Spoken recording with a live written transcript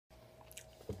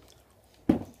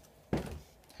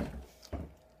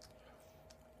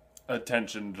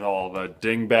Attention to all the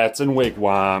dingbats and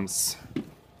wigwams.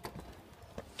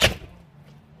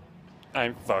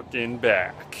 I'm fucking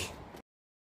back.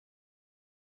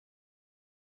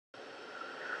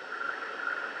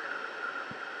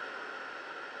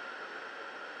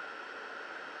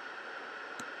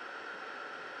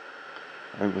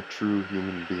 I'm a true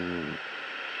human being.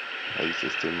 I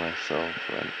exist in myself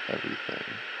and everything.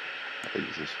 I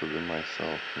exist within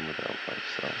myself and without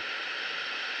myself.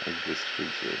 I exist to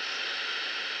exist.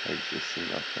 I exist in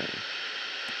nothing.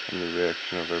 I'm the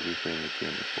reaction of everything that came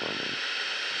before me.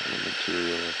 I'm the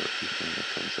material of everything that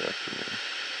comes after me.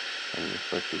 I'm the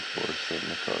effective force and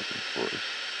the causing force.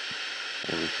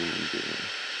 Everything in being.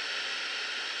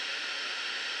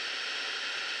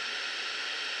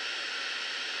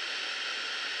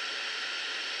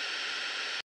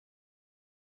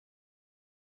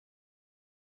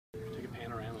 Take a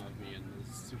panorama of me in the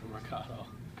supermercado.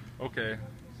 Okay.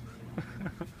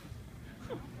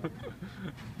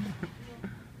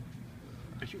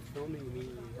 Are you filming me?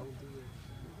 Don't do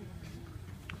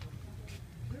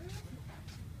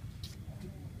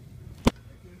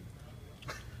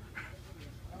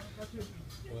it.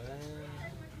 Wow.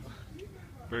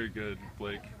 Very good,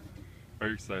 Blake. Are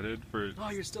you excited for... Oh,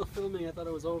 you're still filming. I thought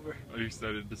it was over. Are you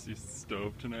excited to see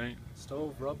Stove tonight?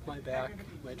 Stove, rub my back.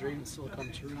 My dreams will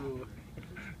come true.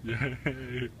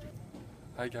 Yay!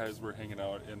 Hi guys, we're hanging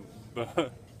out in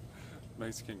the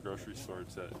Mexican grocery store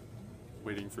set,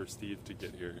 waiting for Steve to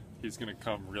get here. He's gonna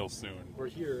come real soon. We're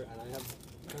here, and I have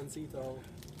pancito.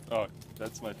 Oh,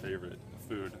 that's my favorite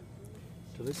food.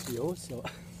 Delicioso.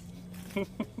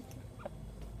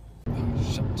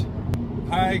 Shut.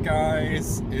 Hi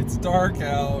guys, it's dark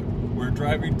out. We're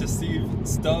driving to see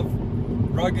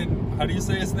Ruggen. How do you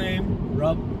say his name?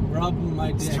 Rub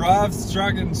my dick.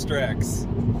 Stragenstrax.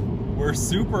 We're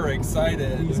super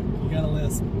excited. You got a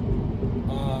lisp.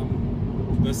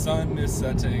 The sun is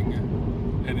setting,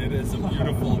 and it is a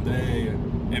beautiful day,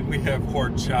 and we have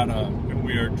horchata, and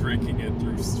we are drinking it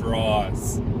through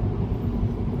straws.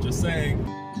 Just saying.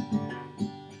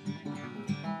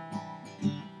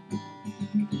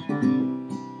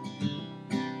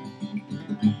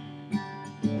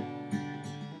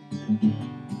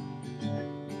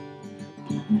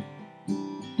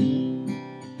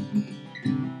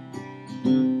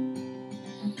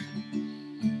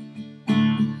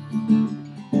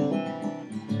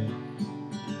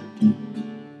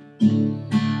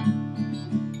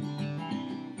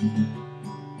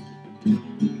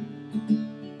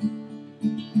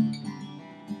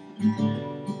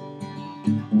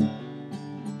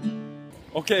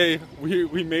 Okay,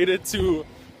 we made it to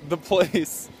the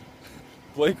place.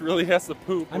 Blake really has to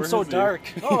poop. I'm so dark.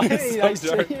 Oh, hey,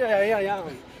 so dark. Yeah.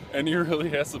 And he really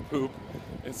has to poop,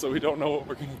 and so we don't know what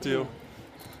we're gonna do.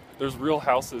 There's real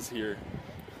houses here,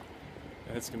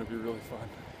 and it's gonna be really fun.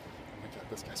 Oh my god,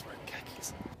 this guy's wearing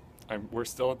khakis. We're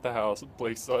still at the house.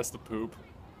 Blake still has to poop.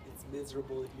 It's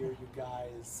miserable here, you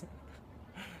guys.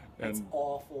 And, it's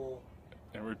awful.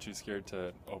 And we're too scared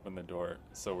to open the door,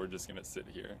 so we're just gonna sit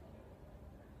here.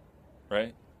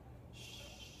 Right?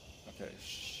 Okay.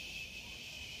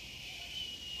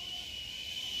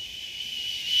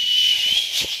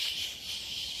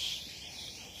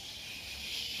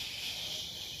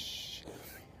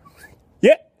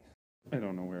 Yeah! I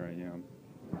don't know where I am.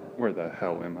 Where the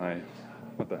hell am I?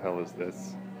 What the hell is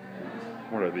this?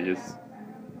 What are these?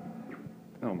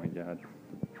 Oh my god.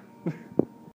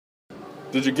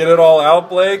 Did you get it all out,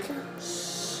 Blake?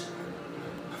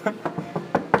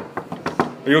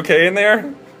 Are you okay in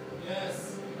there?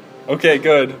 Yes. Okay,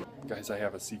 good. Guys, I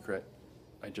have a secret.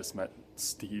 I just met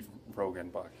Steve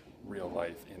roggenbuck, real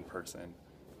life, in person.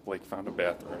 Blake found a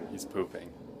bathroom. He's pooping.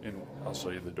 And I'll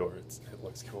show you the door. It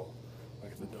looks cool.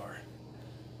 Look at the door.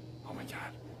 Oh my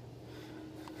god.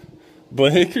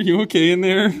 Blake, are you okay in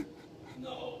there?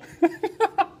 No.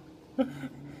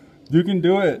 You can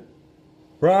do it.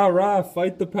 Rah, rah,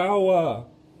 fight the power.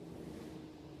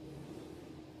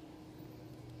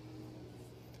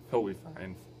 He'll be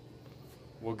fine.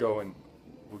 We'll go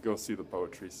see the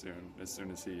poetry soon as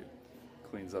he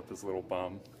cleans up his little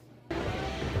bum.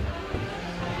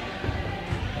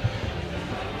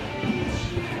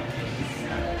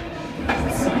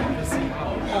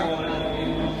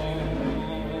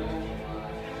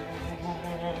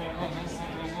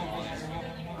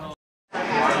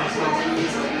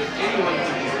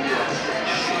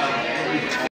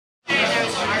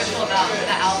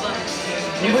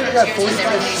 You literally got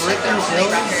 45 freaking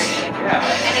kills?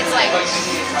 Yeah. And it's like...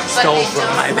 Stole from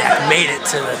my back, made it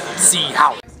to the sea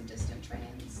house. Some distant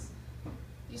trains.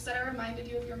 You said I reminded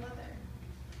you of your mother.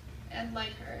 And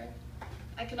like her,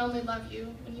 I can only love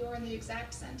you when you are in the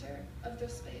exact center of the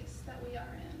space that we are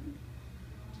in.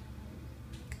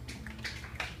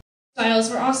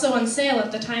 Styles were also on sale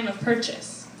at the time of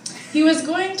purchase. He was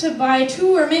going to buy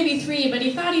 2 or maybe 3, but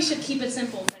he thought he should keep it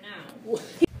simple for now.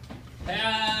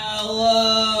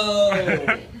 Hello!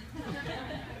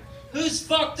 Who's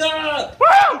fucked up?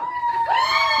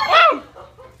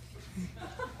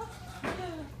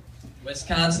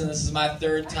 Wisconsin, this is my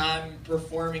 3rd time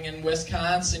performing in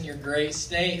Wisconsin. Your great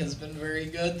state has been very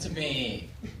good to me.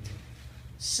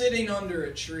 Sitting under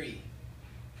a tree,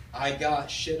 I got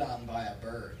shit on by a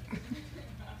bird.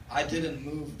 I didn't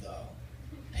move though.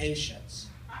 Patience.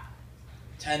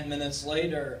 10 minutes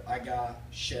later, I got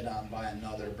shit on by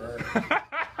another bird.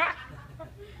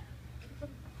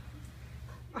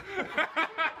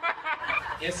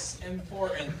 It's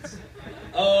important.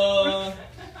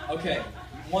 Okay,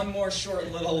 one more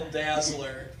short little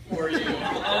dazzler for you.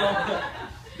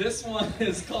 This one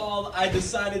is called, I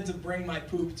decided to bring my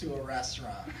poop to a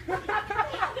restaurant.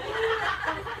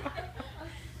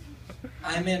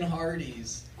 I'm in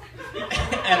Hardee's,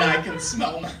 and I can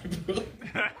smell my poop.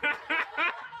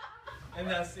 And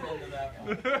that's the end of that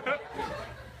one.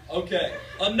 Okay,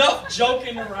 enough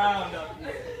joking around up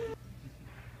here.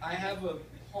 I have a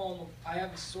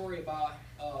story about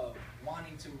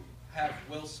wanting to have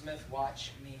Will Smith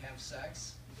watch me have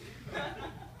sex.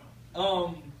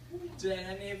 Did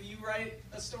any of you write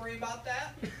a story about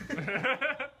that?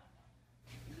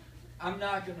 I'm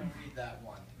not gonna read that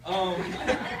one.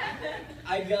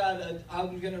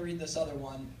 I'm gonna read this other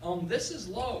one. This is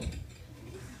low.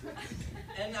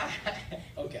 And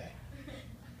okay.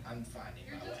 I'm finding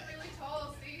my way. You're just really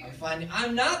tall, Steve.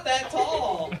 I'm not that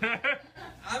tall.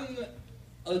 I'm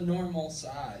a normal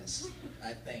size,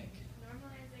 I think.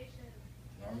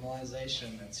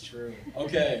 Normalization, that's true.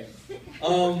 Okay.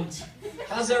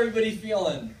 How's everybody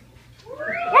feeling?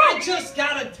 I just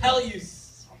gotta tell you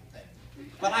something.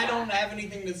 But I don't have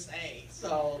anything to say,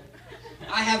 so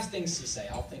I have things to say.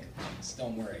 I'll think of things,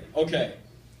 don't worry. Okay.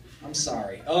 I'm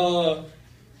sorry.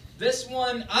 This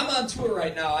one, I'm on tour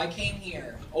right now. I came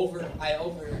here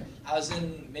I was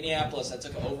in Minneapolis. I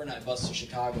took an overnight bus to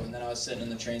Chicago, and then I was sitting in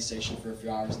the train station for a few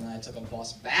hours, and then I took a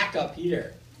bus back up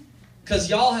here. Because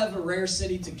y'all have a rare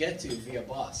city to get to via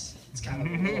bus. It's kind of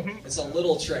a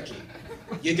little tricky.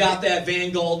 You got that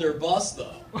Van Galder bus,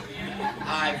 though.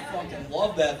 I fucking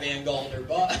love that Van Galder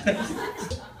bus.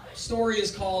 Story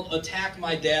is called Attack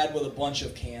My Dad with a Bunch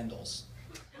of Candles.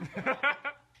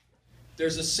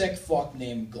 There's a sick fuck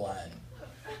named Glenn.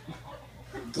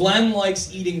 Glenn likes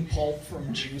eating pulp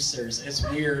from juicers. It's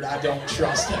weird. I don't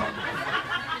trust him.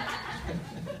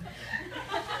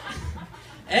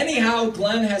 Anyhow,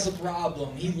 Glenn has a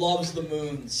problem. He loves the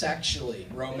moon sexually,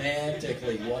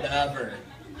 romantically, whatever.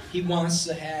 He wants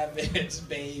to have its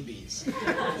babies.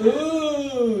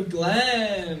 Ooh,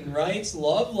 Glenn writes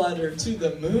love letter to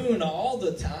the moon all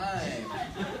the time.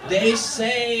 They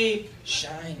say,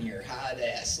 shine your hot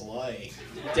ass light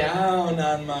down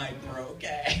on my broke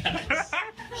ass.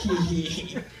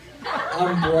 Hee.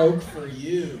 I'm broke for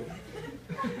you.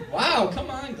 Wow, come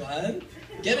on, Glenn.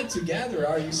 Get it together,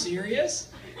 are you serious?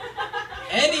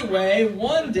 Anyway,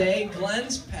 one day,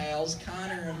 Glenn's pals,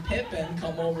 Connor and Pippin,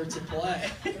 come over to play.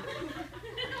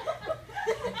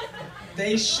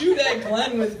 They shoot at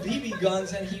Glenn with BB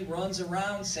guns and he runs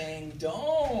around saying,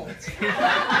 don't.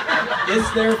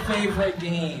 It's their favorite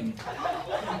game.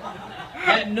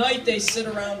 At night, they sit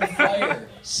around a fire,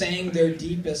 saying their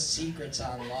deepest secrets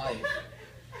on life.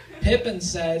 Pippin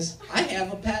says, I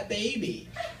have a pet baby.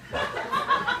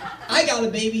 I got a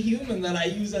baby human that I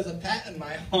use as a pet in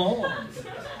my home.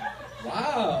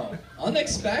 Wow,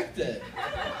 unexpected.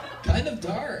 Kind of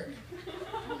dark.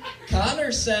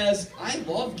 Connor says, I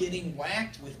love getting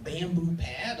whacked with bamboo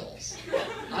paddles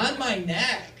on my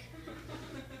neck.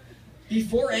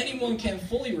 Before anyone can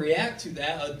fully react to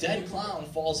that, a dead clown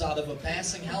falls out of a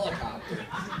passing helicopter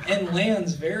and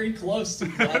lands very close to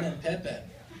Glenn and Pippin.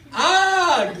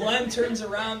 Ah! Glenn turns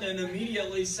around and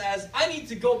immediately says, I need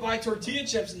to go buy tortilla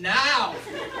chips now.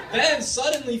 Then,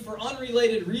 suddenly, for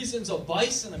unrelated reasons, a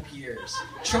bison appears,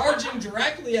 charging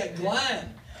directly at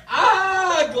Glenn.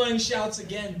 Ah! Glenn shouts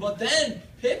again, but then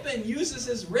Pippin uses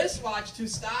his wristwatch to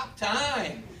stop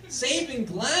time, saving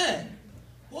Glenn.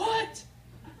 What?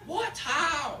 What?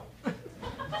 How?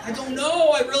 I don't know.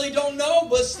 I really don't know,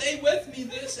 but stay with me.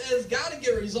 This has got to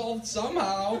get resolved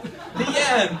somehow. The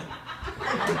end.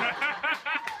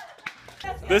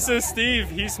 This is Steve.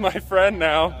 He's my friend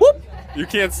now. Whoop. You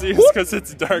can't see us because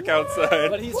it's dark outside.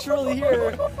 But he's truly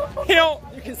here.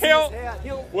 Help! You can see Help! his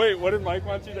hat. Wait, what did Mike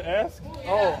want you to ask?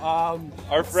 Oh,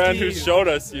 Our friend Steve, who showed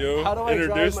us you how do I drive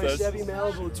introduced my us. Chevy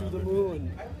Malibu to the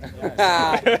moon?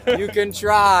 You can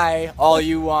try all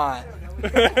you want.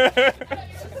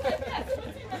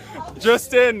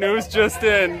 Just in, news just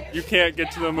in. You can't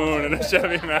get to the moon in a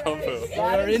Chevy Malibu. They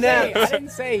are inept. I didn't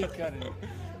say he couldn't.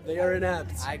 They are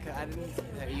inept. I didn't.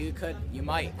 You could. You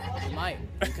might. You might.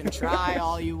 You can try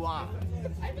all you want.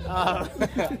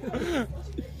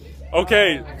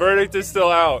 Okay, verdict is still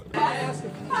out. I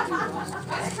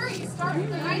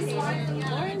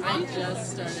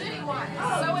just started.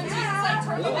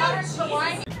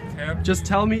 Just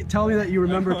tell me that you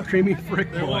remember Creamy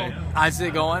Frick Boy. Is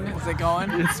it going? Is it going?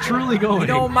 It's truly going. You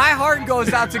know, my heart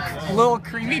goes out to little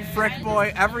Creamy Frick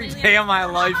Boy every day of my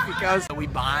life because we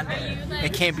bond.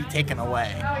 It can't be taken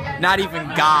away. Not even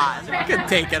God could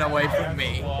take it away from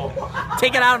me.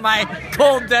 Take it out of my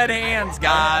cold, dead hands,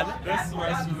 God.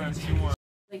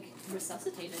 Like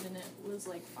resuscitated and it was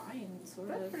like fine, sort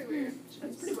of. That's pretty weird.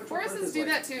 Horses do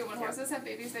that too. When horses have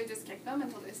babies, they just kick them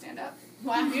until they stand up.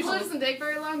 Wow. Usually doesn't take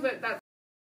very long, but that's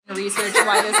Research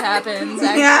why this happens.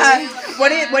 Actually. Yeah. What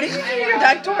did you do your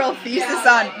doctoral thesis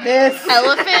on? This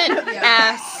Elephant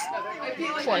ass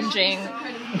plunging.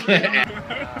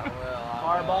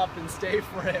 Carb up and stay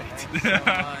fricked.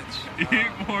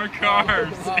 Eat more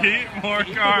carbs. Eat more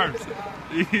carbs.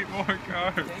 Eat more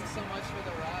carbs. Thanks so much for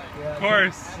the ride. Of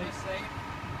course.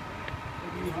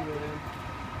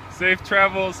 Safe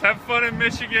travels. Have fun in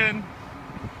Michigan.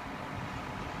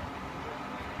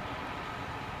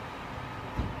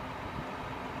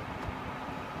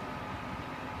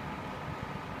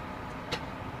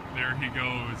 There he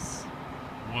goes.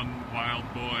 One wild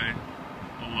boy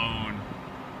alone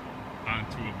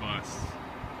onto a bus.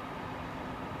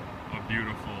 A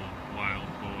beautiful wild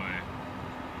boy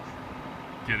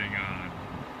getting on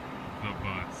the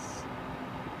bus.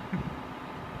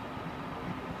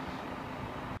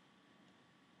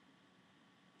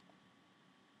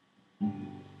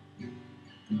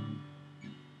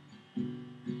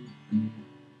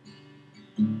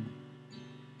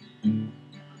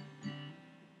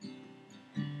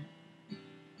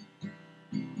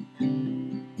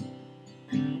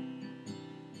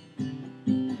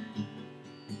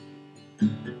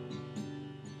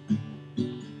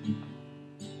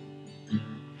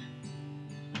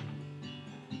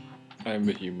 I'm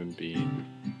a human being.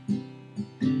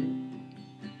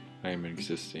 I'm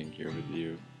existing here with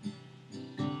you.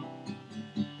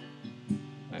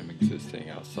 I'm existing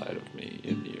outside of me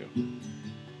in you.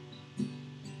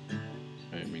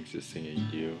 I'm existing in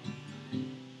you.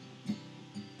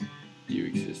 You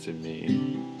exist in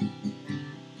me.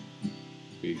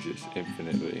 We exist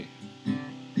infinitely.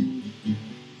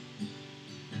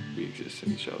 We exist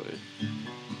in each other.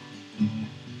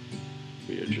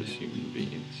 We are just human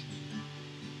beings.